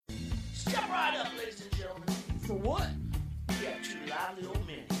right up, ladies and gentlemen. For what? We have two lively old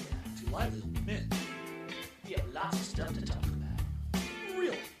men here. Two lively old men? We have lots of stuff to talk about.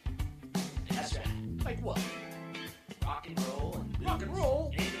 Really? That's right. Like what? Rock and roll and blues. Rock and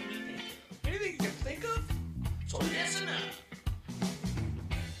roll? Anything we think of. Anything you can think of? So listen up.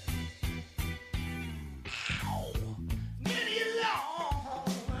 Many long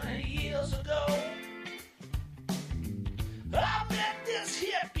years ago, I met this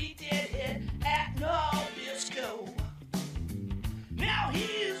hippie deadhead at Nabisco. Now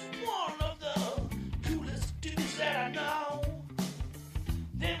he's one of the coolest dudes that I know.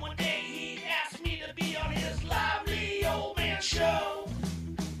 Then one day he asked me to be on his lively old man show.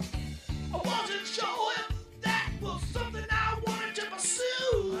 I wasn't sure if that was something I wanted to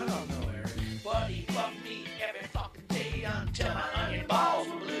pursue. I don't know, Eric. But he fucked me every fucking day until my onion balls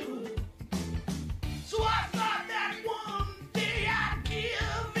were blue. So I thought that one day I'd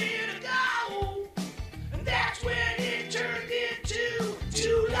give it a go. And that's when it turned into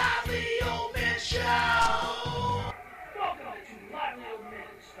Two Lively Old Men Show. Welcome to Two Lively Old Men,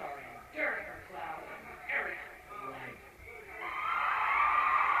 starring Derek Cloud and Eric Light.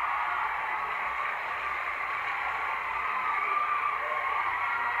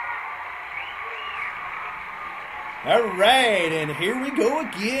 All right, and here we go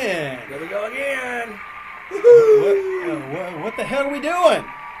again. Here we go again. What the hell are we doing?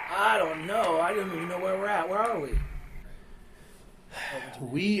 I don't know. I don't even know where we're at. Where are we?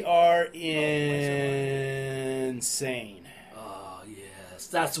 We are insane. Oh, yes.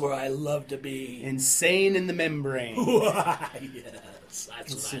 That's where I love to be. Insane in the membrane. Yes.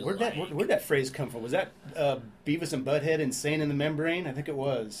 That's what I like. Where'd that phrase come from? Was that Beavis and Butthead, Insane in the Membrane? I think it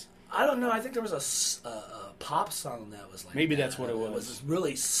was. I don't know. I think there was a pop song that was like Maybe that. that's what it was. It was this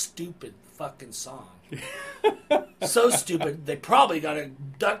really stupid fucking song. So stupid, they probably got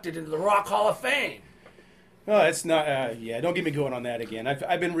inducted into the Rock Hall of Fame. Oh, it's not. Yeah, don't get me going on that again.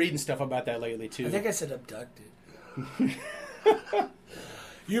 I've been reading stuff about that lately too. I think I said abducted.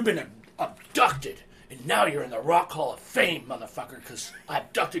 You've been abducted, and now you're in the Rock Hall of Fame, motherfucker, because I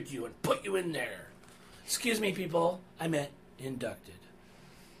abducted you and put you in there. Excuse me, people. I meant inducted.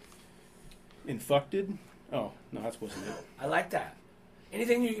 Infected? Oh no, that wasn't it. I like that.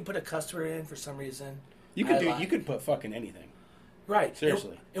 Anything you can put a cuss word in for some reason. You could put fucking anything. Right.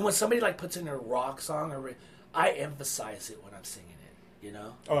 Seriously. And when somebody like puts in a rock song, I emphasize it when I'm singing it. You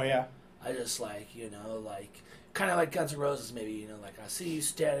know. Oh yeah. I just like kind of like Guns N' Roses, maybe. You know, like I see you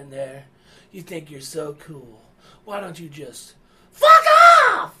standing there. You think you're so cool. Why don't you just fuck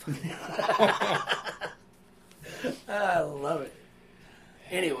off? I love it.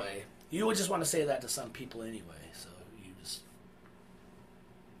 Anyway, you would just want to say that to some people anyway. So you just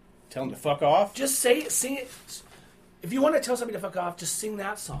Tell them to fuck off? say it, sing it. If you want to tell somebody to fuck off, just sing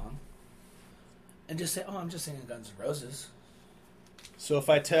that song. And just say, oh, I'm just singing Guns N' Roses. So if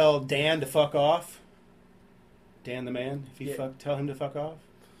I tell Dan to fuck off, Dan the man, if you Yeah. tell him to fuck off?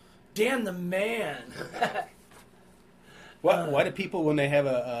 Dan the man. Why do people, when they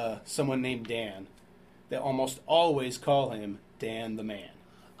have someone named Dan, they almost always call him Dan the man?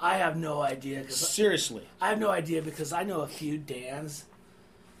 I have no idea. Seriously. I have no idea because I know a few Dans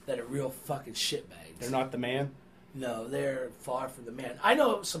that are real fucking shitbags. They're not the man? No, they're far from the man. I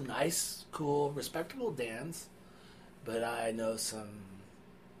know some nice, cool, respectable Dans, but I know some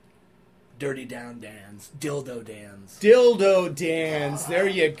dirty down Dans, dildo Dans. Dildo Dans. There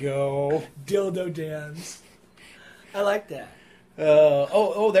you go. Dildo Dans. I like that.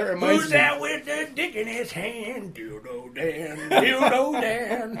 That reminds Who's me. that with the dick in his hand? Dildo Dan, dildo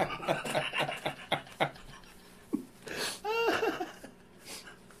Dan.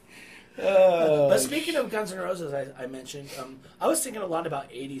 But speaking of Guns N' Roses, I mentioned, I was thinking a lot about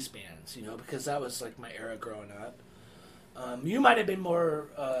 80s bands, you know, because that was like my era growing up. You might have been more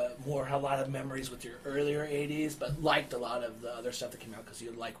a lot of memories with your earlier 80s, but liked a lot of the other stuff that came out because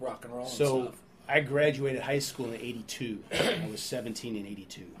you like rock and roll and So stuff. I graduated high school in 82. I was 17 in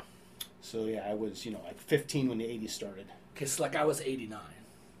 82. So yeah, I was, like 15 when the 80s started. Because like I was 89.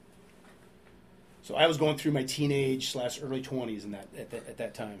 So I was going through my teenage / early 20s in at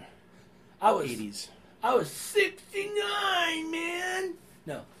that time. I was 80s. I was 69, man.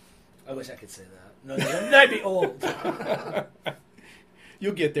 No, I wish I could say that. No, that'd be old.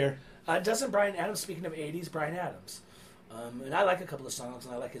 You'll get there. Doesn't Bryan Adams, speaking of 80s, Bryan Adams. And I like a couple of songs,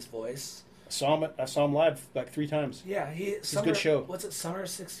 and I like his voice. I saw him live like 3 times. Yeah, It's a good show. What's it, Summer of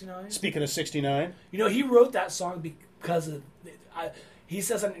 69? Speaking of 69. You know, he wrote that song because of... he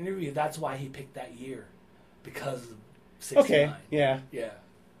says in an interview that's why he picked that year. Because of 69. Okay, yeah. Yeah.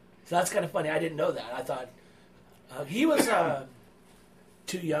 So that's kind of funny. I didn't know that. I thought... he was...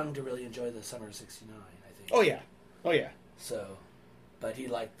 too young to really enjoy the Summer of '69. I think. Oh yeah. So, but he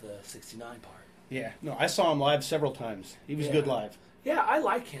liked the '69 part. Yeah. No, I saw him live several times. He was Yeah. good live. Yeah, I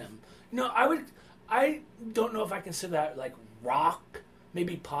like him. I don't know if I consider that like rock,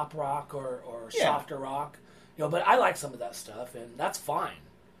 maybe pop rock or Yeah. softer rock. But I like some of that stuff, and that's fine.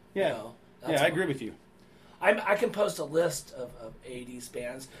 Yeah. That's I fine. agree with you. I can post a list of 80s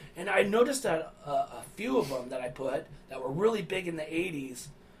bands, and I noticed that a few of them that I put that were really big in the 80s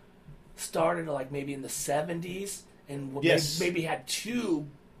started like maybe in the 70s, and Yes. maybe had two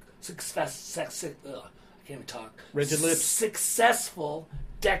I can't even talk. Rigid Lips. Successful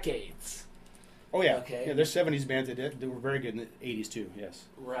decades. Oh yeah. Okay. Yeah, there's 70s bands that were very good in the 80s too. Yes.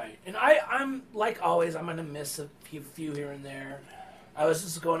 Right. And I'm like always, I'm going to miss a few here and there. I was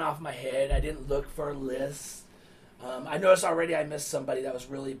just going off my head. I didn't look for a list. I noticed already I missed somebody that was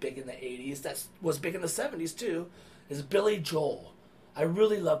really big in the 80s. That was big in the 70s too. Is Billy Joel. I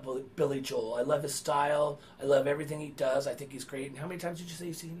really love Billy Joel. I love his style. I love everything he does. I think he's great. And how many times did you say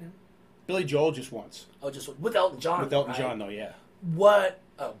you've seen him? Billy Joel just once. Oh, just with Elton John. With Elton right? John though, yeah. What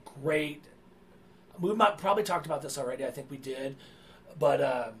a great... We might probably talked about this already. I think we did.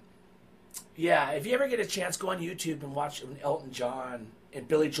 But, yeah, if you ever get a chance, go on YouTube and watch Elton John and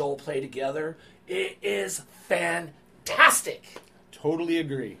Billy Joel play together. It is fantastic. Totally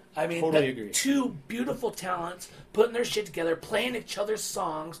agree. I mean, totally agree. Two beautiful talents putting their shit together, playing each other's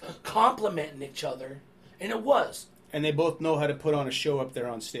songs, complimenting each other. And it was. And they both know how to put on a show up there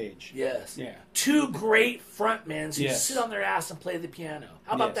on stage. Yes. Yeah. Two great frontmen who Yes. sit on their ass and play the piano.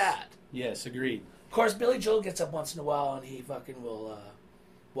 How about Yes. that? Yes, agreed. Of course, Billy Joel gets up once in a while and he fucking will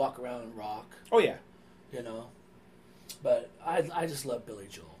walk around and rock, Oh yeah. But I just love Billy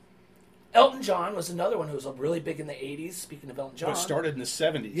Joel. Elton John was another one who was really big in the 80s, speaking of Elton John. But started in the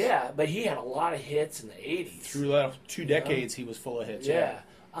 70s. Yeah, but he had a lot of hits in the 80s. Through the 2 decades, he was full of hits. Yeah.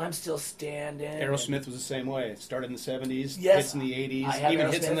 I'm Still Standing. Aerosmith was the same way. It started in the 70s, Yes, hits in the 80s, I have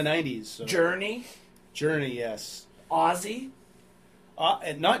even hits in Aerosmith. the 90s. So. Journey. Journey, yes. Ozzy.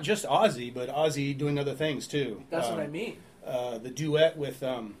 And not just Ozzy, but Ozzy doing other things too. That's what I mean. The duet with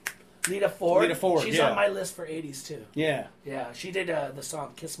Lita Ford. Lita Ford, She's yeah. on my list for 80s too. yeah. Yeah, she did the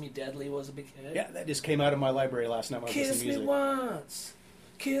song Kiss Me Deadly was a big hit. Yeah, that just came out of my library last night when I was Kiss listening me to music. once,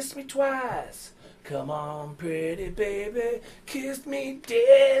 kiss me twice. Come on, pretty baby, kiss me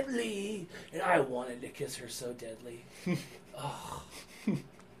deadly. And I wanted to kiss her so deadly. Oh.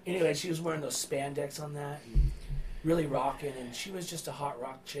 Anyway, she was wearing those spandex on that and really rocking, and she was just a hot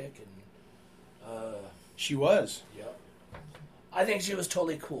rock chick. And She was. yep, I think she was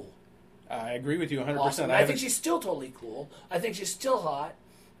totally cool. I agree with you 100%. Awesome. I think she's still totally cool. I think she's still hot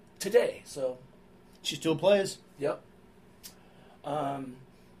today. So, She still plays. yep.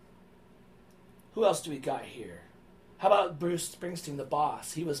 Who else do we got here? How about Bruce Springsteen, the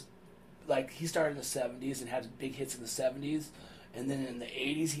boss? He was he started in the 70s and had big hits in the 70s, and then in the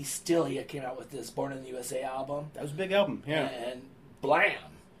 80s he came out with this Born in the USA album. That was a big album. Yeah. And blam!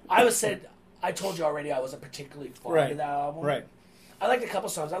 I told you already I wasn't particularly fond Right. of that album. Right. I liked a couple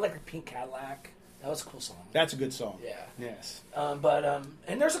songs. I liked Pink Cadillac. That was a cool song. That's a good song. Yeah. Yes.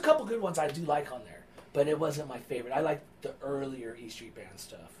 And there's a couple good ones I do like on there, but it wasn't my favorite. I like the earlier E Street Band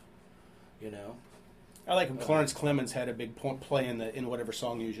stuff. I like when Clarence Clemens had a big play in whatever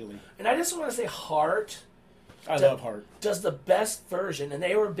song usually. And I just want to say Heart I love Heart. does the best version, and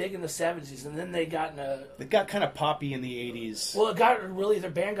they were big in the 70s, and then they got in It got kind of poppy in the 80s. well, their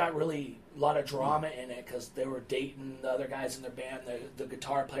band got really a lot of drama in it because they were dating the other guys in their band. The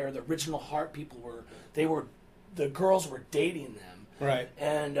guitar player, the original Heart people the girls were dating them. Right.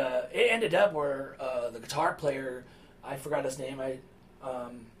 And it ended up where the guitar player, I forgot his name,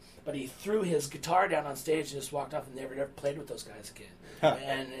 but he threw his guitar down on stage and just walked off and never played with those guys again. Huh.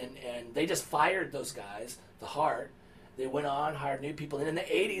 And they just fired those guys, the Heart. They went on, hired new people. And in the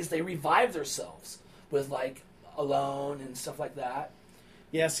 80s, they revived themselves with Alone and stuff like that.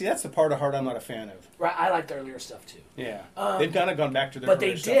 Yeah, see, that's the part of Heart I'm not a fan of. Right, I like the earlier stuff too. Yeah. They've kind of gone back to their But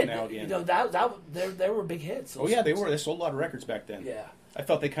they earlier stuff did. now again. They were big hits. Oh, yeah, they were. They sold a lot of records back then. Yeah. I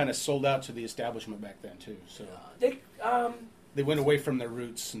felt they kind of sold out to the establishment back then, too. So They they went away from their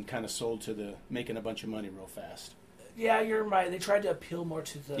roots and kind of sold to the making a bunch of money real fast. Yeah, you're right. They tried to appeal more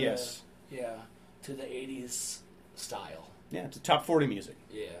to the Yes. to the 80s style. Yeah, it's top 40 music.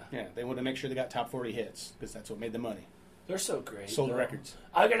 Yeah. Yeah, they want to make sure they got top 40 hits because that's what made the money. They're so great. Sold though. records.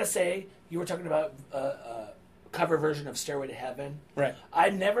 I gotta say, you were talking about cover version of Stairway to Heaven. Right. I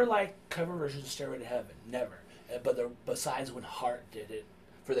never liked cover versions of Stairway to Heaven. Never. But besides when Heart did it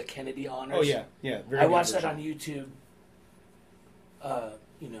for the Kennedy honors. Oh, yeah. Yeah. Very I good watched that version. on YouTube.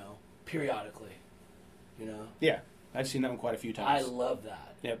 Periodically. Yeah. I've seen that one quite a few I times. love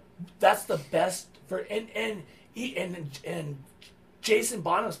that. Yep. That's the best for and Jason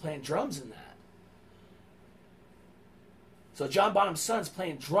Bonham's playing drums in that. So John Bonham's son's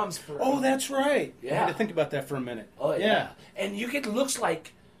playing drums for. Oh, that's right. I Yeah. had to think about that for a minute. Oh yeah. And you get looks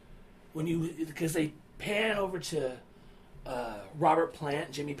like when you because they pan over to Robert Plant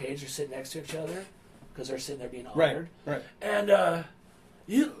and Jimmy Page are sitting next to each other because they're sitting there being honored. Right. And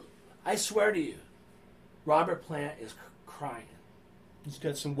I swear to you, Robert Plant is crying. He's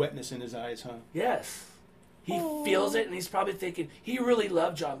got some wetness in his eyes, huh? Yes. He feels it, and he's probably thinking, he really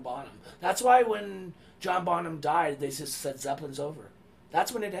loved John Bonham. That's why when John Bonham died, they just said Zeppelin's over.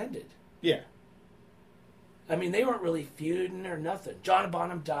 That's when it ended. Yeah. I mean, they weren't really feuding or nothing. John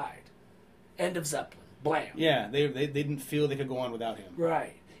Bonham died. End of Zeppelin. Blam. Yeah, they didn't feel they could go on without him.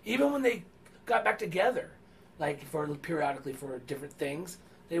 Right. Even when they got back together, like for periodically for different things,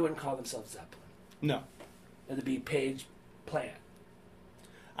 they wouldn't call themselves Zeppelin. No. It'd be Page Plant.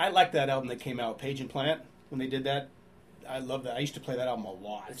 I like that album that came out, Page and Plant, when they did that. I love that. I used to play that album a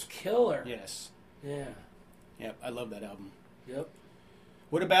lot. It's killer. Yes. Yeah. Yep, I love that album. Yep.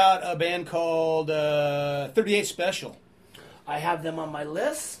 What about a band called 38 Special? I have them on my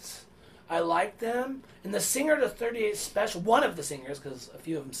list. I like them. And the singer to 38 Special, one of the singers, because a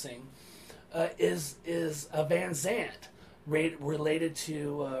few of them sing, is a Van Zant, related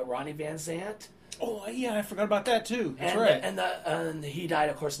to Ronnie Van Zant. Oh, yeah, I forgot about that, too. That's And right. and he died,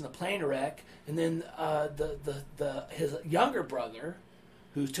 of course, in the plane wreck. And then his younger brother,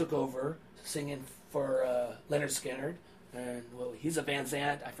 who took over singing for Leonard Skinner, and well, he's a Van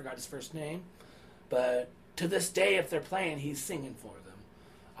Zant. I forgot his first name, but to this day, if they're playing, he's singing for them.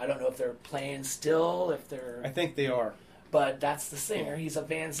 I don't know if they're playing still, if they're. I think they are. But that's the singer. He's a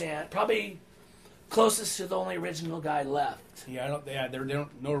Van Zant, probably closest to the only original guy left. Yeah,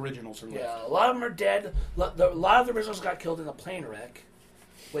 no originals are left. Yeah, a lot of them are dead. A lot of the originals got killed in a plane wreck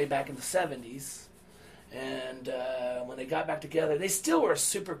way back in the 70s. And when they got back together, they still were a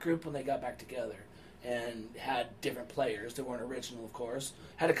super group when they got back together and had different players. They weren't original, of course.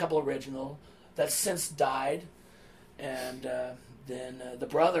 Had a couple original that since died. And then the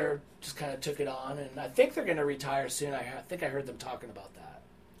brother just kind of took it on. And I think they're going to retire soon. I think I heard them talking about that.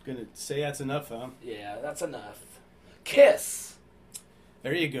 Gonna say that's enough, huh? Yeah, that's enough. Kiss.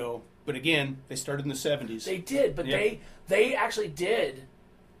 There you go. But again, they started in the 70s. They did, but Yeah. they actually did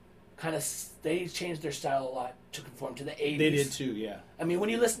kind of, they changed their style a lot to conform to the 80s. They did too, yeah. I mean, when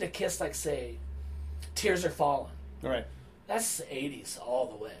you listen to Kiss, like, say, Tears Are Falling, All right. that's the 80s all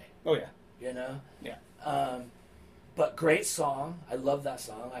the way, Oh, yeah. you know? Yeah. But great song. I love that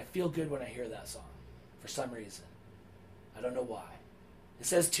song. I feel good when I hear that song for some reason. I don't know why. It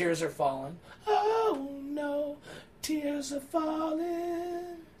says Tears Are Falling. Oh, no, tears are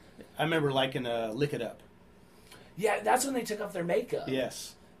falling. I remember liking Lick It Up. Yeah, that's when they took off their makeup.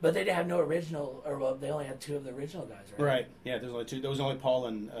 Yes. But they didn't have no original, or well, they only had two of the original guys, right? Right. Yeah, there's only two. There was only Paul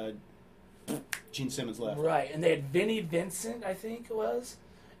and Gene Simmons left. Right, and they had Vinnie Vincent, I think it was,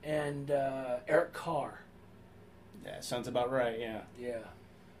 and Eric Carr. Yeah, sounds about right, yeah. Yeah,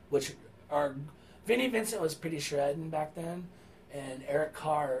 which are Vinnie Vincent was pretty shredding back then, and Eric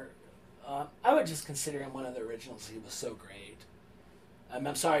Carr, I would just consider him one of the originals. He was so great.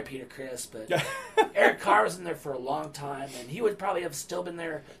 I'm sorry, Peter Criss, but Eric Carr was in there for a long time, and he would probably have still been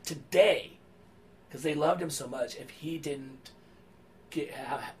there today because they loved him so much. If he didn't get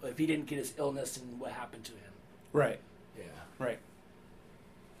his illness and what happened to him. Right. Yeah, Right.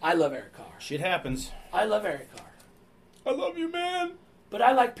 I love Eric Carr. Shit happens. I love Eric Carr, I love you, man. but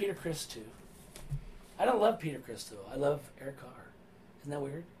I like Peter Criss too. I don't love Peter Criss though. I love Eric Carr. Isn't that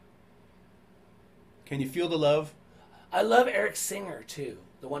weird? Can you feel the love? I love Eric Singer too,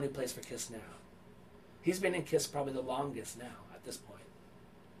 the one who plays for Kiss now. He's been in Kiss probably the longest now at this point.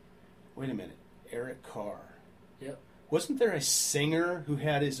 Wait a minute. Eric Carr. Yep. Wasn't there a singer who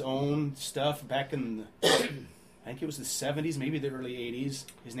had his own stuff back in the, I think it was the 70s, maybe the early 80s?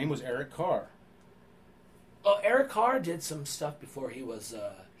 His name was Eric Carr. Oh, Eric Carr did some stuff before he was.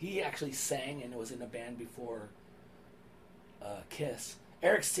 He actually sang and was in a band before Kiss.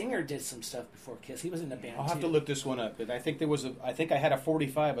 Eric Singer did some stuff before Kiss. He was in a band I'll have too. to look this one up. But I think I think I had a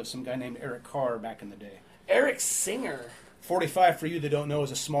 45 of some guy named Eric Carr back in the day. Eric Singer. 45, for you that don't know, is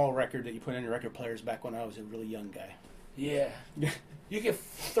a small record that you put in your record players back when I was a really young guy. Yeah. You could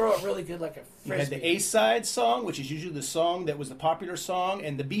throw it really good like a You had frisbee. the A-side song, which is usually the song that was the popular song,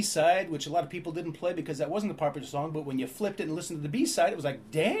 and the B-side, which a lot of people didn't play because that wasn't the popular song, but when you flipped it and listened to the B-side, it was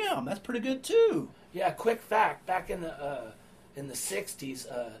like, damn, that's pretty good too. Yeah, quick fact. Back in the 60s,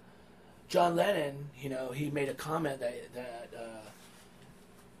 John Lennon, he made a comment that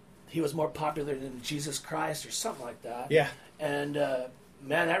he was more popular than Jesus Christ or something like that. Yeah. And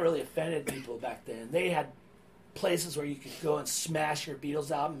man, that really offended people back then. They had places where you could go and smash your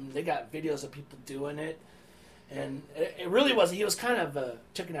Beatles album. They got videos of people doing it. And it really was, he was kind of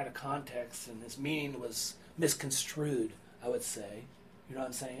taken out of context, and his meaning was misconstrued, I would say. You know what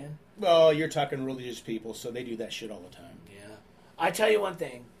I'm saying? Well, you're talking religious people, so they do that shit all the time. Yeah. I tell you one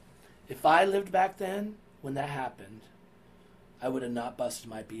thing. If I lived back then, when that happened, I would have not busted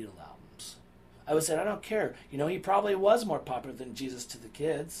my Beatle albums. I would have said, I don't care. You know, he probably was more popular than Jesus to the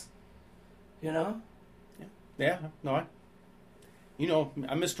kids. You know? Yeah, no,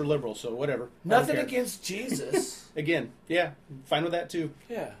 I'm Mr. Liberal, so whatever. Nothing against Jesus. Again, yeah, fine with that too.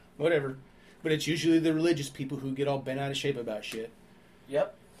 Yeah. Whatever. But it's usually the religious people who get all bent out of shape about shit.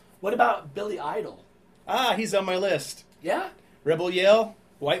 Yep. What about Billy Idol? Ah, he's on my list. Yeah? Rebel Yell,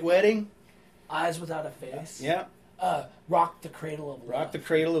 White Wedding. Eyes Without a Face. Yeah. Rock the Cradle of Love. Rock the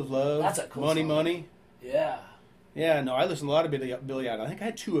Cradle of Love. That's a cool Money song. Money. Yeah. Yeah, no, I listened to a lot of Billy Idol. I think I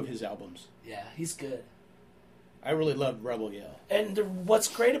had 2 of his albums. Yeah, he's good. I really loved Rebel Yell. And what's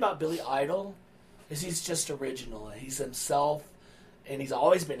great about Billy Idol is he's just original. He's himself, and he's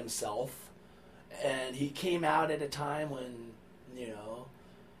always been himself. And he came out at a time when,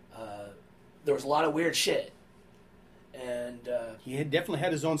 there was a lot of weird shit. And He had definitely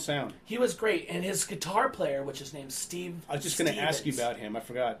had his own sound. he was great. And his guitar player, which is named Steve I was just going to ask you Stevens. about him. I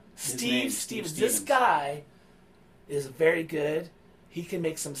forgot his Steve name. Stevens. Steve This guy is very good. He can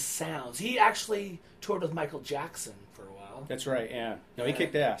make some sounds. He actually toured with Michael Jackson for a while. That's right, yeah. No, he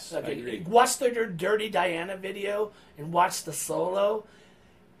kicked ass. I Okay, agree. watch the Dirty Diana video and watch the solo.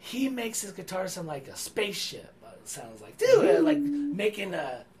 He makes his guitar sound like a spaceship. It sounds like, dude, like making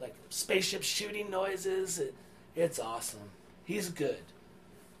like spaceship shooting noises. It's awesome. He's good,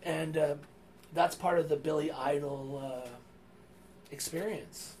 and that's part of the Billy Idol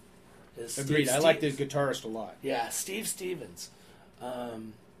experience. is Steve Agreed. I like the Stevens. guitarist a lot. Yeah, Steve Stevens.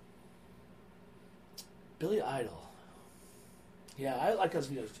 Billy Idol. Yeah, I like those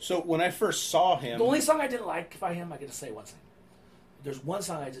videos. So when I first saw him, The only song I didn't like by him, I got to say one thing. There's one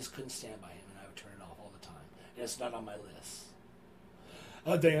song I just couldn't stand by him, and I would turn it off all the time. And it's not on my list.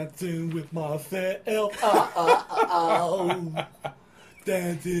 I'm dancing with myself.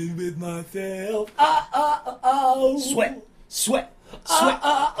 Dancing with myself. sweat, sweat, sweat.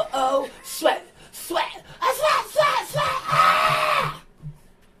 Sweat, sweat, ah!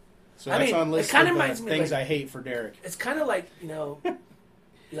 So I that's mean, on it list kinda of reminds me of, things like- I hate for Derek. It's kind of like,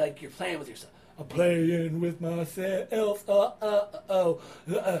 like you're playing with yourself. I'm playing with myself. Oh,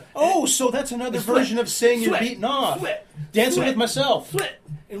 so that's another Sweat, version of saying you're sweat, beating off. sweat, Dancing sweat, with myself. Sweat.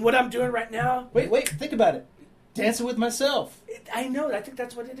 And what I'm doing right now, Wait, think about it. Dancing with myself. I know. I think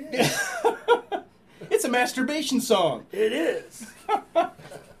that's what it is. It's a masturbation song. It is.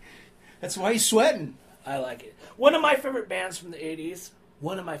 That's why he's sweating. I like it. One of my favorite bands from the 80s,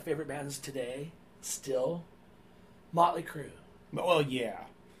 one of my favorite bands today, still, Motley Crue. Well, yeah.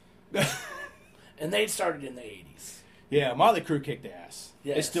 And they started in the 80s. Yeah, Motley Crue kicked ass.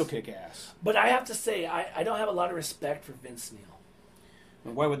 They Yes. still kick ass. But I have to say, I don't have a lot of respect for Vince Neil.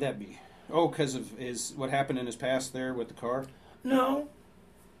 And why would that be? Oh, because of what happened in his past there with the car? No,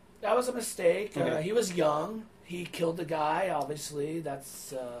 that was a mistake. Okay. He was young. He killed the guy, obviously.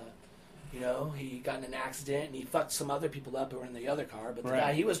 That's, he got in an accident and he fucked some other people up who were in the other car. But the Right.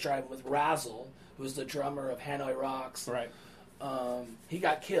 guy he was driving with, Razzle, who was the drummer of Hanoi Rocks, Right. he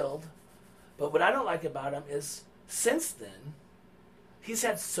got killed. But what I don't like about him is, since then, he's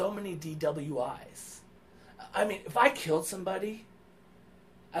had so many DWIs. I mean, if I killed somebody,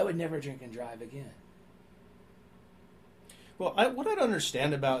 I would never drink and drive again. Well, what I don't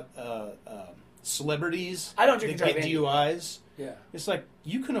understand about celebrities I don't drink that and get drive DUIs, Yeah. it's like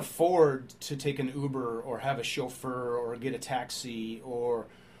you can afford to take an Uber or have a chauffeur or get a taxi or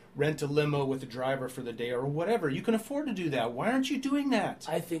rent a limo with a driver for the day or whatever. You can afford to do that. Why aren't you doing that?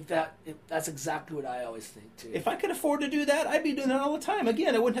 I think that's exactly what I always think, too. If I could afford to do that, I'd be doing that all the time.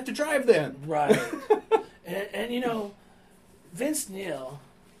 Again, I wouldn't have to drive then. Right. and Vince Neil,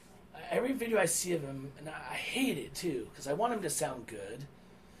 every video I see of him, and I hate it too, because I want him to sound good.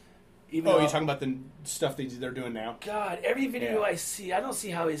 Even Oh, though- you're talking about the stuff they're doing now? God, every video Yeah. I see, I don't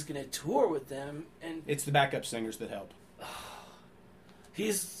see how he's going to tour with them, and It's the backup singers that help.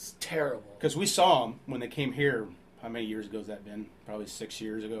 he's terrible. Because we saw them when they came here. How many years ago has that been? Probably 6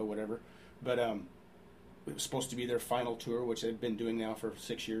 years ago, whatever. But it was supposed to be their final tour, which they've been doing now for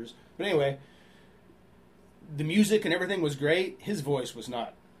 6 years. But anyway, the music and everything was great. His voice was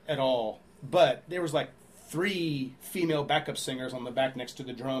not at all. But there was like 3 female backup singers on the back next to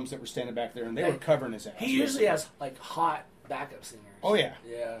the drums that were standing back there, and they were covering his ass. He usually has like hot backup singers. Oh, yeah.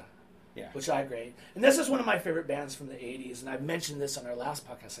 Yeah. Yeah. which I agree. And this is one of my favorite bands from the 80s, and I've mentioned this on our last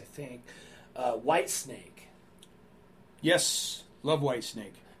podcast, I think. Whitesnake. Yes, love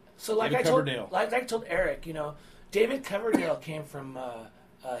Whitesnake. So like David I told, Coverdale. like I told Eric, David Coverdale came from.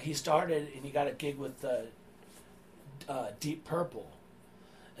 He started and he got a gig with Deep Purple,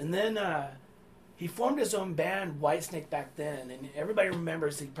 and then he formed his own band, Whitesnake, back then. And everybody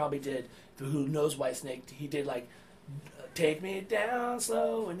remembers he probably did. Who knows Whitesnake? He did like "Take Me Down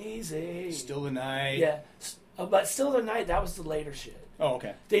Slow and Easy." Still the Night. Yeah, but Still the Night. That was the later shit. Oh,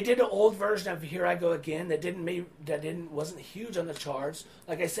 okay. They did an old version of "Here I Go Again" that wasn't huge on the charts.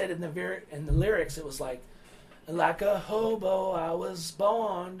 Like I said in the lyrics, it was like a hobo I was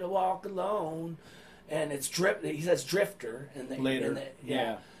born to walk alone, and it's he says drifter in the Later.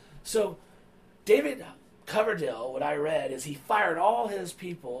 Yeah. So David Coverdale, what I read is he fired all his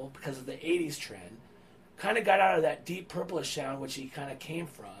people because of the '80s trend. Kind of got out of that Deep Purplish sound, which he kind of came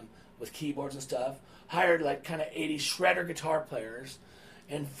from with keyboards and stuff. Hired like kind of '80s shredder guitar players.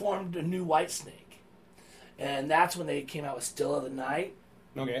 And formed a new Whitesnake. And that's when they came out with Still of the Night.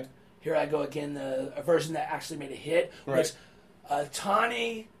 Okay. Here I Go Again, a version that actually made a hit. Right. Which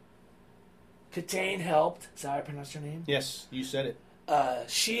Tawny Katane helped. Is that how I pronounced her name? Yes, you said it.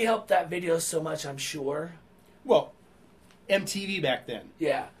 She helped that video so much, I'm sure. Well, MTV back then.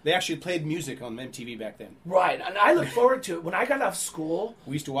 Yeah. They actually played music on MTV back then. Right. And I look forward to it. When I got off school,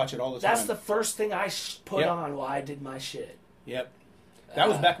 We used to watch it all the time. that's the first thing I put Yep. on while I did my shit. Yep. That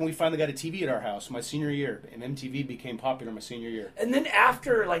was back when we finally got a TV at our house, my senior year, and MTV became popular my senior year. And then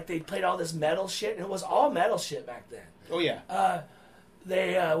after, like, they played all this metal shit, and it was all metal shit back then. Oh, yeah.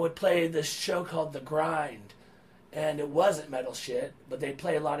 They would play this show called The Grind, and it wasn't metal shit, but they'd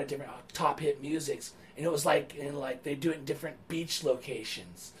play a lot of different top hit musics, and it was like they do it in different beach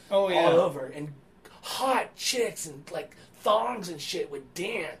locations, Oh, yeah. all over, and hot chicks and like thongs and shit would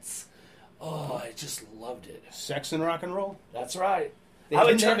dance. Oh, I just loved it. Sex and rock and roll. That's right. They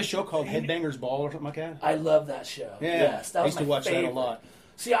didn't have a show called Headbangers Ball or something like that? I love that show. Yeah. Yes, that I was used to my watch favorite. that a lot.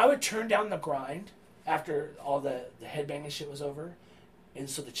 See, I would turn down The Grind after all the headbanging shit was over, and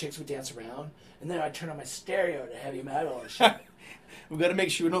so the chicks would dance around, and then I'd turn on my stereo to heavy metal and shit. We've got to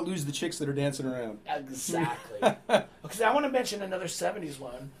make sure we don't lose the chicks that are dancing around. Exactly. Because I want to mention another 70s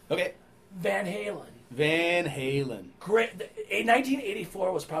one, Okay. Van Halen. Van Halen. Great.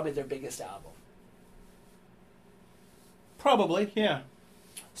 1984 was probably their biggest album. Probably, yeah.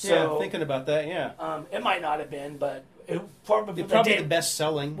 So, yeah, thinking about that, yeah. it might not have been, but it probably, It's probably the best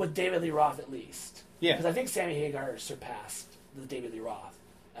selling. with David Lee Roth at least. Yeah. Because I think Sammy Hagar surpassed the David Lee Roth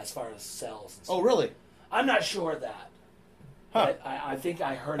as far as sales and stuff. Oh, really? I'm not sure of that. Huh. But I think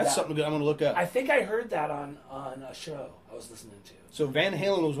I heard That's that. something I'm going to look up. I think I heard that on a show I was listening to. So Van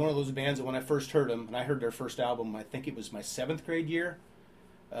Halen was one of those bands that when I first heard them, and I heard their first album, I think it was my 7th grade year,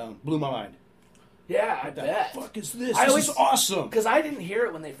 blew my mind. Yeah, I The bet. fuck is this? I This always- is awesome. Because I didn't hear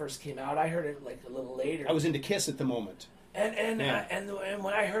it when they first came out. I heard it like a little later. I was into Kiss at the moment. and Yeah. and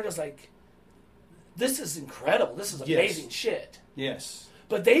when I heard it, I was like, this is incredible. This is Yes. amazing shit. Yes.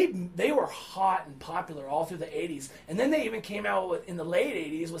 But they were hot and popular all through the 80s. And then they even came out in the late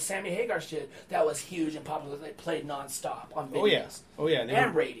 80s with Sammy Hagar shit that was huge and popular. They played nonstop on videos. Oh, yeah. Oh, yeah. They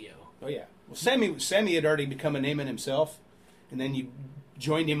And were- radio. Oh, yeah. Well, Sammy had already become a name in himself, and then you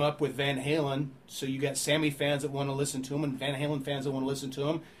joined him up with Van Halen, so you got Sammy fans that want to listen to him and Van Halen fans that want to listen to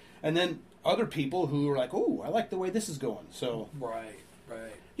him, and then other people who are like, oh, I like the way this is going. So Right,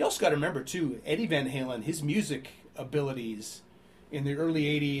 right. you also got to remember, too, Eddie Van Halen, his music abilities in the early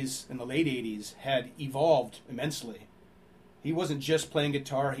 80s and the late 80s had evolved immensely. He wasn't just playing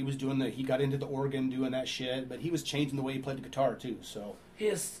guitar, he got into the organ doing that shit, but he was changing the way he played the guitar, too, so... He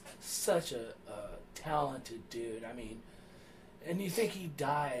is such a talented dude. I mean, and you think he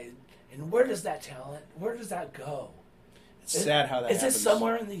died, and where does that go? It's sad how that Is happens. it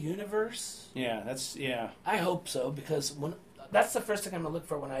somewhere in the universe? Yeah, yeah. I hope so, because that's the first thing I'm going to look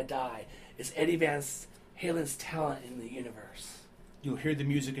for when I die, is Eddie Van Halen's talent in the universe. You'll hear the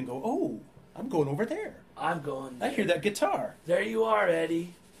music and go, oh, I'm going over there. I'm going I there. hear that guitar. There you are,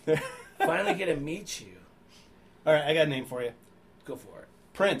 Eddie. Finally get to meet you. All right, I got a name for you. Go for it.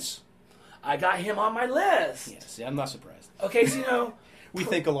 Prince. I got him on my list. Yeah, see, I'm not surprised. Okay, so We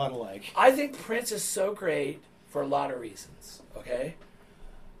think a lot alike. I think Prince is so great for a lot of reasons, okay?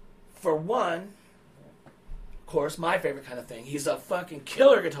 For one, of course, my favorite kind of thing, he's a fucking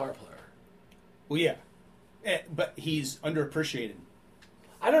killer guitar player. Well, yeah. But he's underappreciated.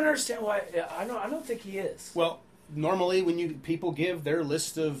 I don't understand why. I don't think he is. Well, normally when people give their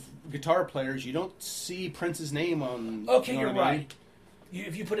list of guitar players, you don't see Prince's name on... Okay, you know you're what I mean? right.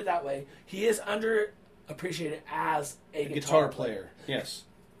 If you put it that way, he is underappreciated as a Guitar player. Yes.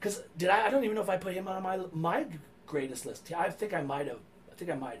 Because I don't even know if I put him on my greatest list. I think I might have.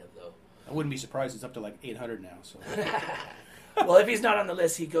 Though. I wouldn't be surprised. It's up to like 800 now. So Well, if he's not on the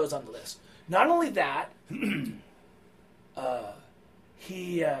list, he goes on the list. Not only that,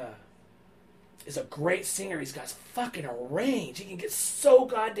 he is a great singer. He's got fucking a range. He can get so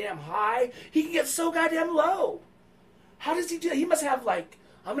goddamn high. He can get so goddamn low. How does he do that? He must have like,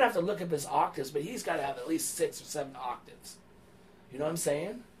 I'm gonna have to look up his octaves, but he's got to have at least 6 or 7 octaves. You know what I'm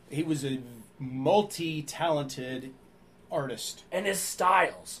saying? he was a multi-talented artist. And his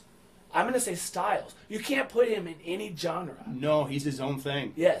styles. I'm going to say styles. You can't put him in any genre. No, he's his own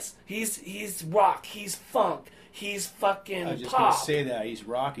thing. Yes. He's rock. He's funk. He's fucking I was just pop. going to say that. He's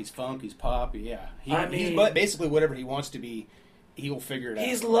rock, he's funk, he's pop. Yeah. He's basically whatever he wants to be, he'll figure it out.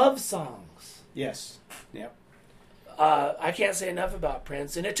 He's love songs. Yes. Yep. I can't say enough about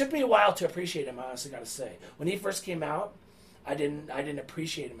Prince. And it took me a while to appreciate him, I honestly got to say. When he first came out, I didn't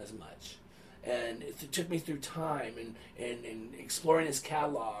appreciate him as much. And it took me through time and exploring his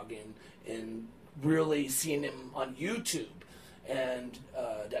catalog and really seeing him on YouTube. And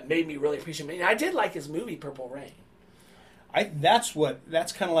that made me really appreciate him. And I did like his movie, Purple Rain. That's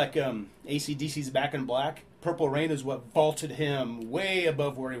kind of like AC/DC's Back in Black. Purple Rain is what vaulted him way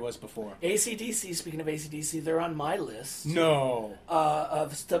above where he was before. AC/DC, speaking of AC/DC, they're on my list. No.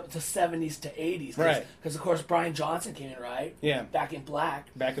 Of the 70s to 80s. Right. Because, of course, Brian Johnson came in, right? Yeah. Back in Black.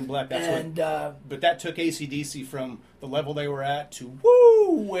 Back in Black, that's and, what. But that took AC/DC from the level they were at to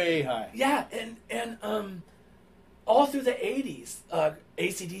way high. Yeah, and all through the 80s,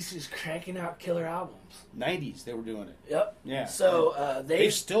 AC/DC was cranking out killer albums. 90s, they were doing it. Yep. Yeah. So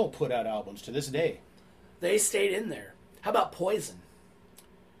they still put out albums to this day. They stayed in there. How about Poison?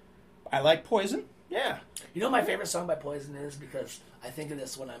 I like Poison. Yeah. You know what my favorite song by Poison is? Because I think of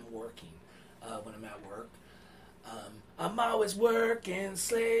this when I'm working, when I'm at work. I'm always working,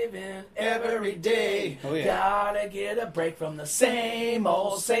 slaving every day. Oh, yeah. Gotta get a break from the same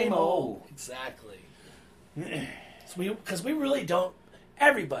old, same old. Exactly. Because we really don't,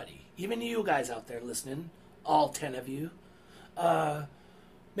 everybody, even you guys out there listening, all 10 of you,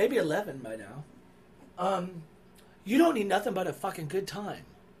 maybe 11 by now, you don't need nothing but a fucking good time,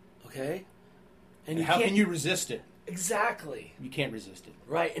 okay? And How can you resist it? Exactly. You can't resist it.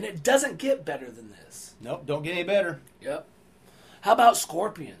 Right, and it doesn't get better than this. Nope, don't get any better. Yep. How about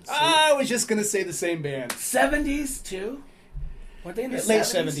Scorpions? I was just going to say the same band. 70s, too? Weren't they in the Late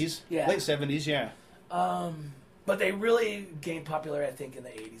 70s? Yeah. Late 70s, yeah. But they really gained popularity, I think, in the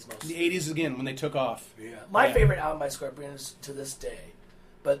 80s mostly. The 80s again, when they took off. Yeah. My favorite album by Scorpions to this day,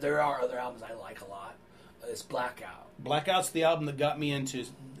 but there are other albums I like a lot, is Blackout. Blackout's the album that got me into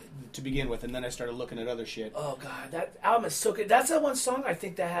to begin with, and then I started looking at other shit. Oh, God, that album is so good. That's the one song I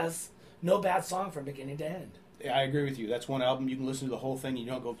think that has no bad song from beginning to end. Yeah, I agree with you. That's one album you can listen to the whole thing. You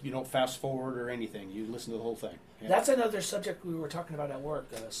don't fast forward or anything. You listen to the whole thing. Yeah. That's another subject we were talking about at work.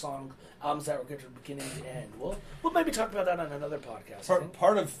 Albums that were good from beginning to end. We'll maybe talk about that on another podcast.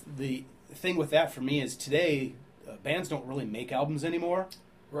 Part of the thing with that for me is today bands don't really make albums anymore.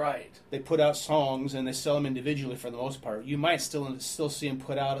 Right. They put out songs and they sell them individually for the most part. You might still see them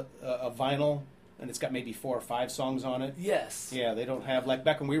put out a vinyl. And it's got maybe 4 or 5 songs on it. Yes. Yeah, they don't have, like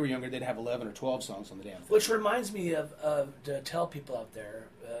back when we were younger, they'd have 11 or 12 songs on the damn thing. Which reminds me of to tell people out there,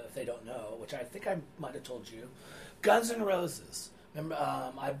 if they don't know, which I think I might have told you, Guns N' Roses. Remember,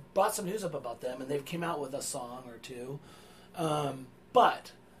 I brought some news up about them, and they came out with a song or two.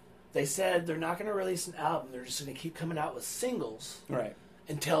 But they said they're not going to release an album. They're just going to keep coming out with singles Right.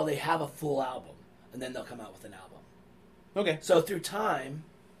 until they have a full album. And then they'll come out with an album. Okay. So through time...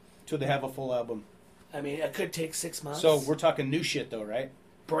 Till they have a full album. I mean, it could take 6 months. So we're talking new shit, though, right?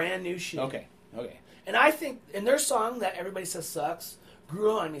 Brand new shit. Okay. And I think, and their song that everybody says sucks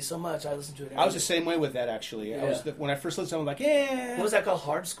grew on me so much I listened to it every I was the day. same way with that, actually. Yeah. When I first listened, I was like, yeah. What was that called?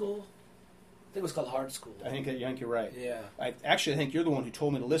 Hard School? I think it was called Hard School. I think you're right. Yeah. I think you're the one who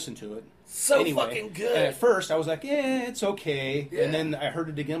told me to listen to it. So anyway, fucking good. And at first, I was like, yeah, it's okay. Yeah. And then I heard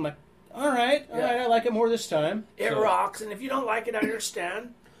it again. I'm like, all right, I like it more this time. It So- rocks, and if you don't like it, I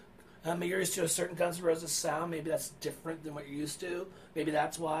understand. You're used to a certain Guns N' Roses sound. Maybe that's different than what you're used to. Maybe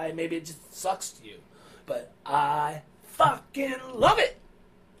that's why. Maybe it just sucks to you. But I fucking love it.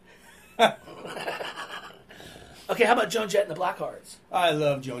 Okay, how about Joan Jett and the Blackhearts? I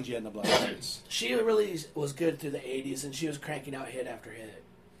love Joan Jett and the Blackhearts. She really was good through the 80s, and she was cranking out hit after hit.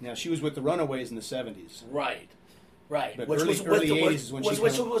 Now, she was with the Runaways in the 70s. Right. But early 80s is when which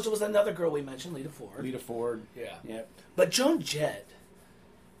was another girl we mentioned, Lita Ford. Lita Ford. Yeah. Yep. But Joan Jett,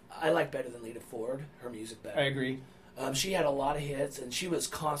 I like better than Lita Ford. Her music better. I agree. She had a lot of hits, and she was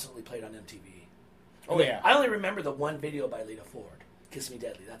constantly played on MTV. Oh, yeah. I only remember the one video by Lita Ford. Kiss Me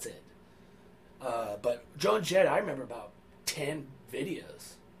Deadly. That's it. But Joan Jett, I remember about 10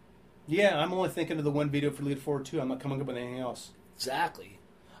 videos. Yeah, I'm only thinking of the one video for Lead Forward 2. I'm not coming up with anything else. Exactly.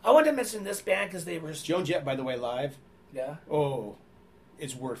 I wanted to mention this band because they were... Joan Jett, by the way, live. Yeah? Oh,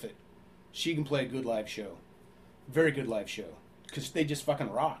 it's worth it. She can play a good live show. Very good live show. Because they just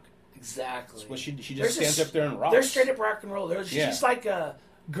fucking rock. Exactly. Well, she just stands up there and rocks. They're straight up rock and roll. She's Yeah. just like a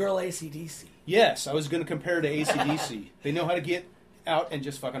girl AC/DC. Yes, I was going to compare to AC/DC. They know how to get out and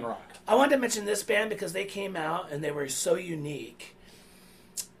just fucking rock. I wanted to mention this band because they came out and they were so unique.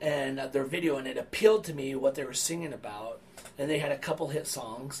 And their video, and it appealed to me what they were singing about. And they had a couple hit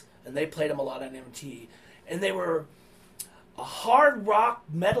songs, and they played them a lot on MTV. And they were a hard rock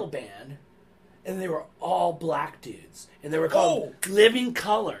metal band, and they were all black dudes. And they were called Living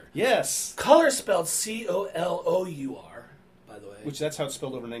Color. Yes. Color spelled Colour, by the way. Which that's how it's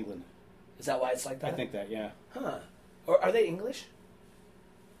spelled over in England. Is that why it's like that? I think that, yeah. Huh. Or are they English?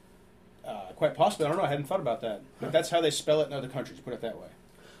 Quite possibly. I don't know. I hadn't thought about that. But that's how they spell it in other countries. Put it that way.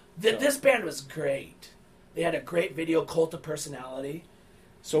 This band was great. They had a great video, Cult of Personality.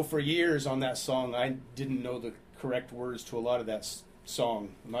 So for years on that song, I didn't know the correct words to a lot of that song.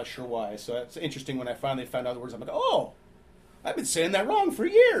 I'm not sure why. So it's interesting when I finally found out the words. I'm like, oh, I've been saying that wrong for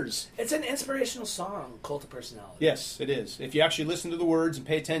years. It's an inspirational song, Cult of Personality. Yes, it is. If you actually listen to the words and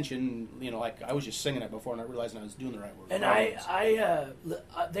pay attention, like I was just singing it before, not realizing I was doing the right words. And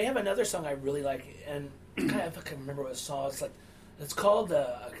they have another song I really like, and if I can remember what song it's called.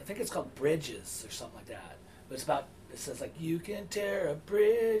 I think it's called Bridges or something like that. But it says like you can tear a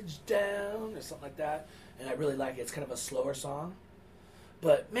bridge down or something like that, and I really like it. It's kind of a slower song,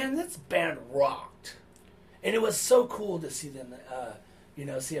 but man, this band rocked, and it was so cool to see them,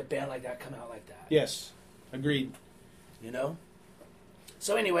 see a band like that come out like that. Yes, agreed.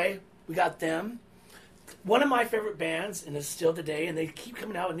 So anyway, we got them. One of my favorite bands, and it's still today, and they keep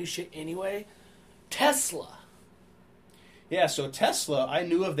coming out with new shit anyway. Tesla. Yeah, so Tesla, I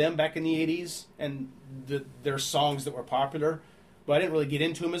knew of them back in the 80s and their songs that were popular, but I didn't really get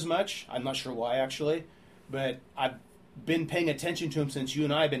into them as much. I'm not sure why, actually. But I've been paying attention to them since you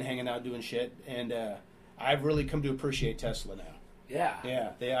and I have been hanging out doing shit, and I've really come to appreciate Tesla now. Yeah.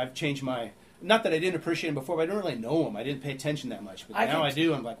 Yeah, I've changed my... Not that I didn't appreciate them before, but I didn't really know them. I didn't pay attention that much. But now I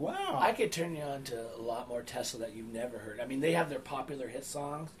do. I'm like, wow. I could turn you on to a lot more Tesla that you've never heard. I mean, they have their popular hit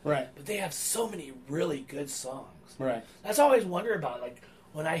songs. Right. But they have so many really good songs. Right. That's all I always wonder about. Like,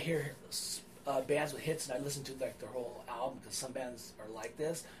 when I hear bands with hits and I listen to their whole album, because some bands are like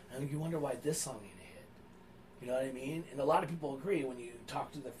this, and you wonder why this song ain't a hit. You know what I mean? And a lot of people agree when you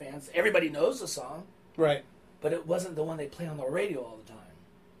talk to the fans. Everybody knows the song. Right. But it wasn't the one they play on the radio all the time.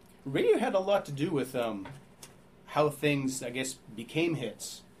 Radio had a lot to do with how things, I guess, became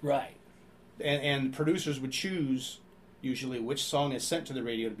hits. Right. And producers would choose, usually, which song is sent to the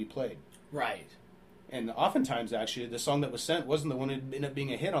radio to be played. Right. And oftentimes, actually, the song that was sent wasn't the one that ended up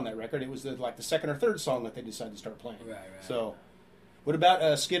being a hit on that record. It was the second or third song that they decided to start playing. Right. So, what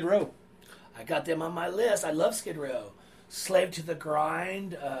about Skid Row? I got them on my list. I love Skid Row. Slave to the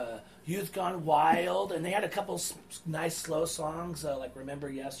Grind, Youth Gone Wild, and they had a couple nice slow songs like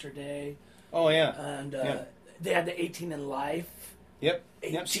Remember Yesterday. Oh, yeah. And Yeah. they had the 18 in Life. Yep.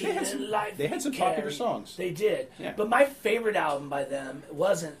 18 See, in Life. they had some popular songs. They did. Yeah. But my favorite album by them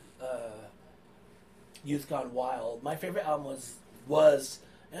wasn't Youth Gone Wild. My favorite album was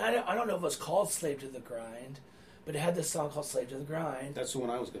and I don't know if it was called Slave to the Grind, but it had this song called Slave to the Grind. That's the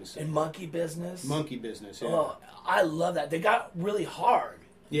one I was going to say. And Monkey Business. Monkey Business, yeah. Oh, I love that. They got really hard.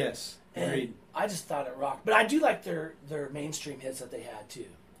 Yes, And agreed. I just thought it rocked. But I do like their mainstream hits that they had, too.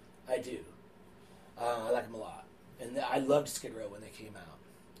 I do. I like them a lot. And I loved Skid Row when they came out,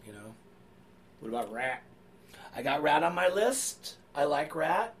 What about Rat? I got Rat on my list. I like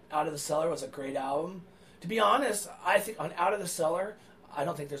Rat. Out of the Cellar was a great album. To be honest, I think on Out of the Cellar, I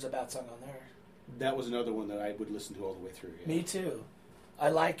don't think there's a bad song on there. That was another one that I would listen to all the way through. Yeah. Me too. I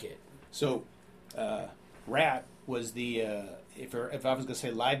like it. So, Rat was the, if I was going to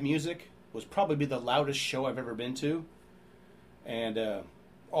say live music, was probably the loudest show I've ever been to. And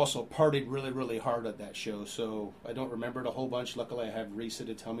also partied really, really hard at that show. So I don't remember it a whole bunch. Luckily, I have Risa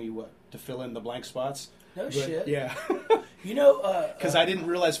to tell me what to fill in the blank spots. No shit. Yeah. Because I didn't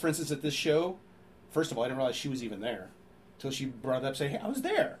realize, for instance, at this show, first of all, I didn't realize she was even there. Until she brought it up saying, hey, I was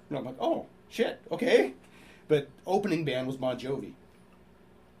there. And I'm like, oh, shit, okay. But opening band was Bon Jovi.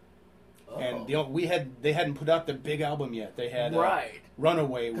 Oh. And they hadn't put out their big album yet. They had right.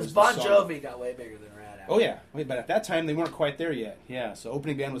 Runaway was Because the Bon song. Jovi got way bigger than Rat. Oh, yeah. But at that time, they weren't quite there yet. Yeah, so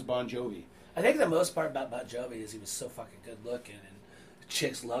opening band was Bon Jovi. I think the most part about Bon Jovi is he was so fucking good looking and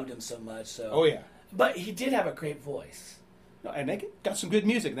chicks loved him so much. So. Oh, yeah. But he did have a great voice. And they got some good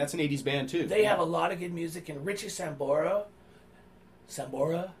music. That's an 80s band, too. They have a lot of good music, and Richie Sambora,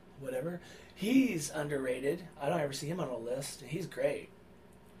 whatever, he's underrated. I don't ever see him on a list. He's great.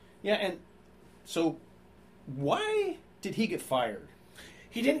 Yeah, and so why did he get fired?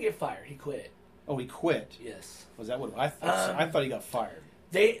 He didn't get fired. He quit. Oh, he quit. Yes. Was that what I thought? I thought he got fired.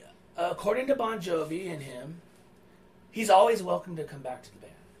 They, according to Bon Jovi and him, he's always welcome to come back to the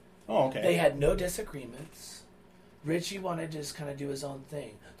band. Oh, okay. They had no disagreements. Richie wanted to just kind of do his own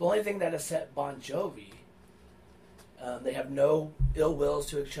thing. The only thing that upset Bon Jovi, they have no ill wills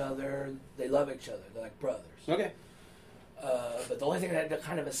to each other. They love each other. They're like brothers. Okay. But the only thing that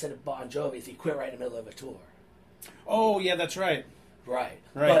kind of upset Bon Jovi is he quit right in the middle of a tour. Oh, yeah, that's right. Right.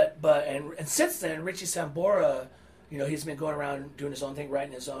 Right. But since then, Richie Sambora, he's been going around doing his own thing,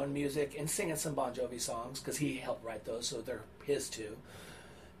 writing his own music and singing some Bon Jovi songs because he helped write those, so they're his too.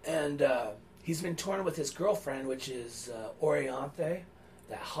 And he's been touring with his girlfriend, which is Oriante,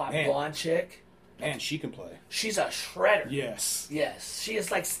 that hot blonde chick. Man, she can play. She's a shredder. Yes. Yes. She is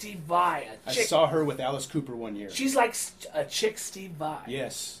like Steve Vai. I saw her with Alice Cooper one year. She's like a chick Steve Vai.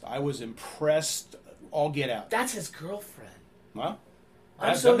 Yes. I was impressed. All get out. That's his girlfriend. Well,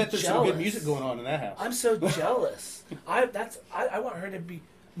 I bet there's some good music going on in that house. I'm so jealous. I want her to be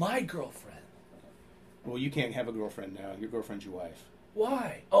my girlfriend. Well, you can't have a girlfriend now. Your girlfriend's your wife.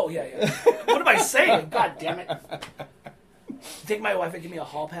 Why? Oh, yeah. What am I saying? God damn it. You think my wife would give me a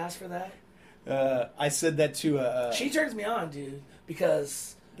hall pass for that? I said that to... she turns me on, dude,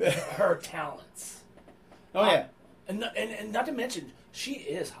 because her talents. Oh, yeah. And not to mention, she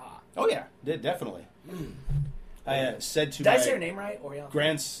is hot. Oh, yeah. Definitely. I said to Did I say her name right?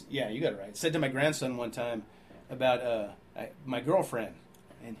 Yeah, you got it right. Said to my grandson one time about my girlfriend,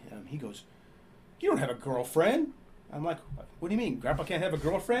 and he goes, "You don't have a girlfriend." I'm like, "What do you mean? Grandpa can't have a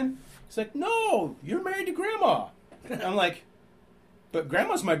girlfriend?" He's like, "No, you're married to Grandma." I'm like, "But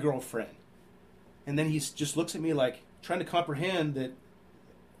Grandma's my girlfriend." And then he just looks at me like trying to comprehend that.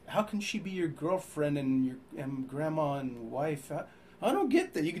 How can she be your girlfriend and Grandma and wife? I don't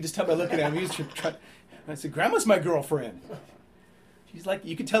get that. You can just tell by looking at him. He's trying. I said, "Grandma's my girlfriend." She's like,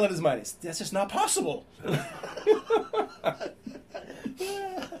 you can tell in his mind, that's just not possible. That's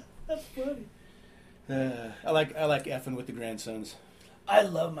funny. I like effing with the grandsons. I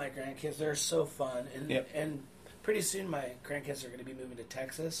love my grandkids. They're so fun. Yep. And pretty soon my grandkids are going to be moving to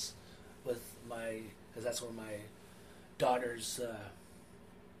Texas because that's where my daughter's...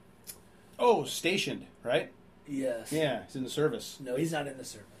 stationed, right? Yes. Yeah, he's in the service. No, he's not in the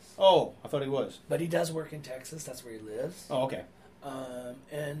service. Oh, I thought he was. But he does work in Texas. That's where he lives. Oh, okay.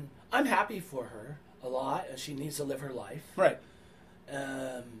 And I'm happy for her a lot. She needs to live her life. Right.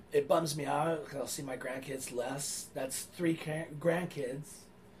 It bums me out because I'll see my grandkids less. That's 3 grandkids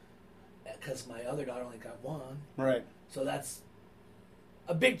because my other daughter only got 1. Right. So that's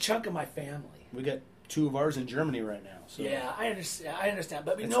a big chunk of my family. We got 2 of ours in Germany right now. So yeah, I understand.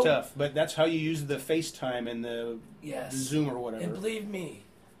 But it's tough. But that's how you use the FaceTime and the Zoom or whatever. And believe me,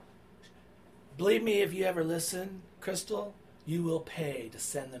 if you ever listen, Crystal, you will pay to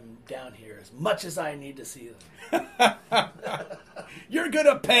send them down here as much as I need to see them. You're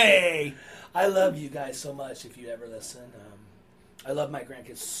gonna pay. I love you guys so much. If you ever listen, I love my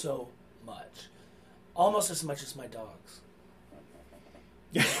grandkids so much, almost as much as my dogs.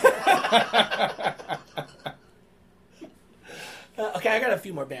 Okay, I got a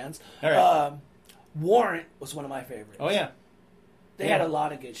few more bands. All right. Warrant was one of my favorites. Oh yeah, they had a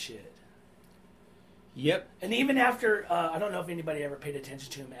lot of good shit. Yep. And even after, I don't know if anybody ever paid attention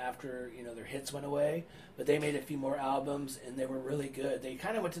to them after their hits went away, but they made a few more albums and they were really good. They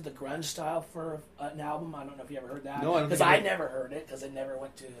kind of went to the grunge style for an album. I don't know if you ever heard that. No, I don't. Because I never heard it because it never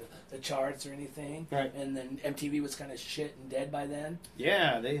went to the charts or anything. Right. And then MTV was kind of shit and dead by then.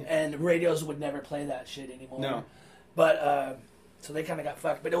 Yeah, and radios would never play that shit anymore. No. But so they kind of got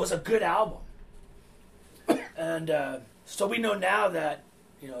fucked. But it was a good album. And so we know now that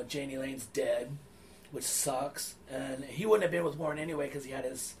Janie Lane's dead, which sucks, and he wouldn't have been with Warren anyway because he had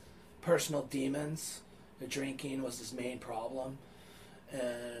his personal demons. The drinking was his main problem,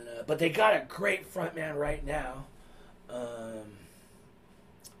 and but they got a great frontman right now.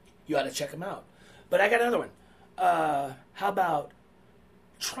 You ought to check him out. But I got another one. How about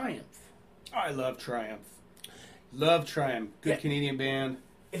Triumph? I love Triumph. Love Triumph. Good Canadian band.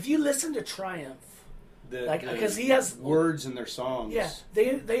 If you listen to Triumph, because he has words in their songs. Yeah,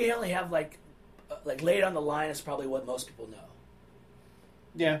 they only have like Late on the Line is probably what most people know.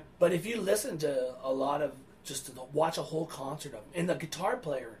 Yeah. But if you listen to a lot of, watch a whole concert of him, and the guitar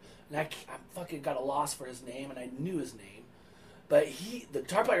player, and I fucking got a loss for his name, and I knew his name, but the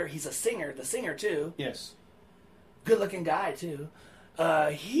guitar player, he's a singer, the singer too. Yes. Good looking guy too.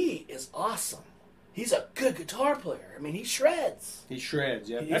 He is awesome. He's a good guitar player. I mean, he shreds. He shreds,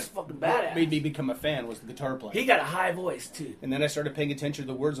 yeah. He's fucking badass. What made me become a fan was the guitar playing. He got a high voice too. And then I started paying attention to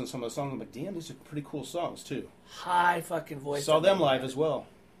the words on some of the songs. I'm like, damn, these are pretty cool songs too. High fucking voice. Saw them live as well.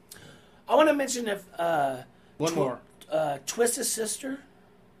 I want to mention if One more. Twisted Sister.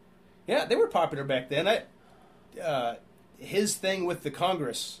 Yeah, they were popular back then. His thing with the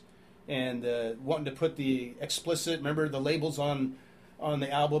Congress and wanting to put the explicit, remember the labels on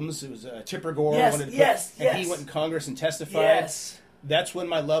the albums? It was Tipper Gore. Yes, wanted to yes, and he went in Congress and testified. Yes. That's when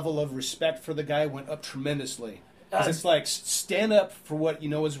my level of respect for the guy went up tremendously. 'Cause it's like, stand up for what you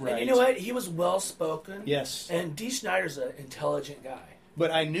know is right. And you know what? He was well spoken. Yes. And Dee Snider's an intelligent guy.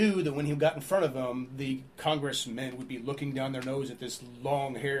 But I knew that when he got in front of them, the congressmen would be looking down their nose at this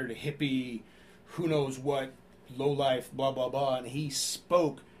long-haired hippie, who knows what, lowlife, blah, blah, blah. And he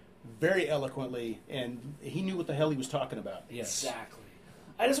spoke very eloquently, and he knew what the hell he was talking about. Yes. Exactly.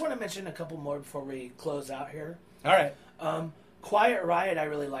 I just want to mention a couple more before we close out here. All right. Quiet Riot I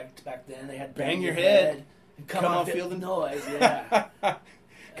really liked back then. They had Bang Your Head. And Come on, Feel the Noise. Yeah.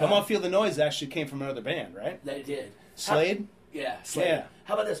 Come On, Feel the Noise actually came from another band, right? They did. Slade? Yeah, Slade. Yeah.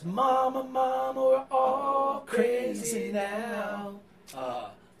 How about this? Mama, Mama, we're all crazy now.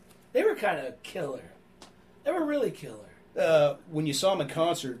 They were kind of killer. They were really killer. When you saw them in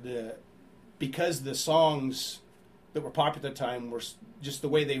concert, because the songs that were popular at the time were just the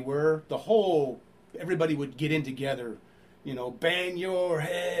way they were, everybody would get in together, bang your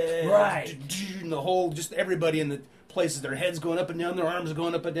head. Right. And the whole, just everybody in the places, their heads going up and down, their arms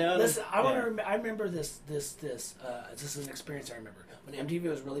going up and down. Listen, I remember this. This is an experience I remember. When MTV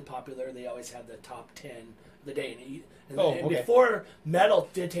was really popular, they always had the top 10 of the day. And before metal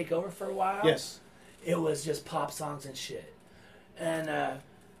did take over for a while, yes, it was just pop songs and shit. And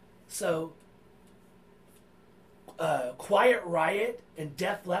so Quiet Riot and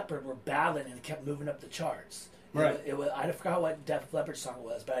Def Leppard were battling and kept moving up the charts. Right. It was, I forgot what Def Leppard song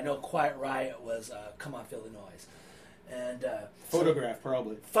was, but I know Quiet Riot was Come On Feel the Noise. And Photograph,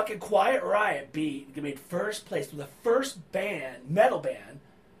 probably. Fucking Quiet Riot made first place, the first metal band,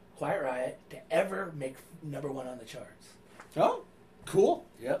 Quiet Riot, to ever make number one on the charts. Oh, cool.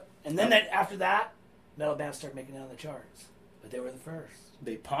 Yep. And then after that, metal bands started making it on the charts. But they were the first.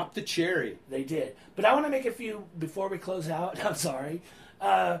 They popped the cherry. They did. But I want to make a few, before we close out, I'm sorry,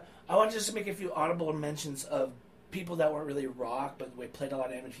 I want to just make a few honorable mentions of people that weren't really rock, but we played a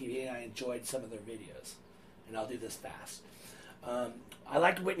lot of MTV, and I enjoyed some of their videos. And I'll do this fast. I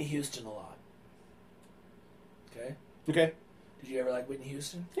liked Whitney Houston a lot. Okay? Okay. Did you ever like Whitney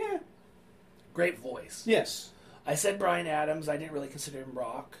Houston? Yeah. Great voice. Yes. I said Bryan Adams. I didn't really consider him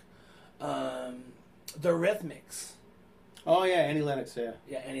rock. The Rhythmics. Oh, yeah, Annie Lennox, yeah.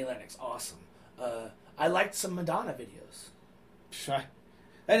 Yeah, Annie Lennox. Awesome. I liked some Madonna videos.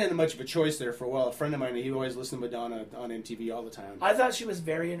 I didn't have much of a choice there for a while. A friend of mine, he always listened to Madonna on MTV all the time. I thought she was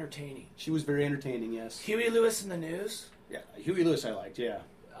very entertaining. She was very entertaining, yes. Huey Lewis and the News. Yeah, Huey Lewis I liked, yeah.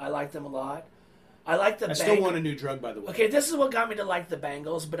 I liked them a lot. I like the I still want a new drug, by the way. Okay, this is what got me to like the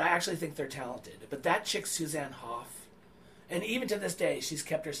Bangles, but I actually think they're talented. But that chick, Suzanne Hoff, and even to this day, she's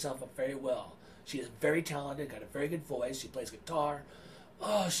kept herself up very well. She is very talented, got a very good voice. She plays guitar.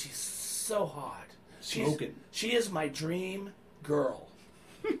 Oh, she's so hot. Smoking. She is my dream girl.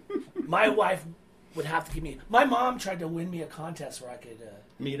 My wife would have to give me... My mom tried to win me a contest where I could...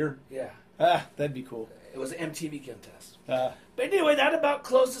 Meet her? Yeah. That'd be cool. It was an MTV contest. But anyway, that about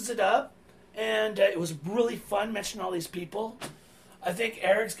closes it up. And it was really fun mentioning all these people. I think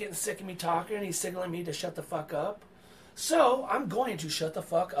Eric's getting sick of me talking, and he's signaling me to shut the fuck up. So I'm going to shut the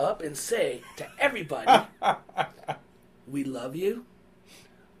fuck up and say to everybody, we love you.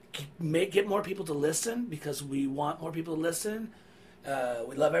 Get more people to listen because we want more people to listen.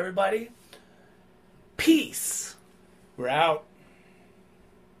 We love everybody. Peace. We're out.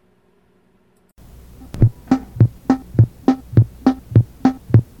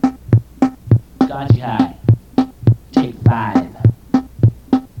 Got you high.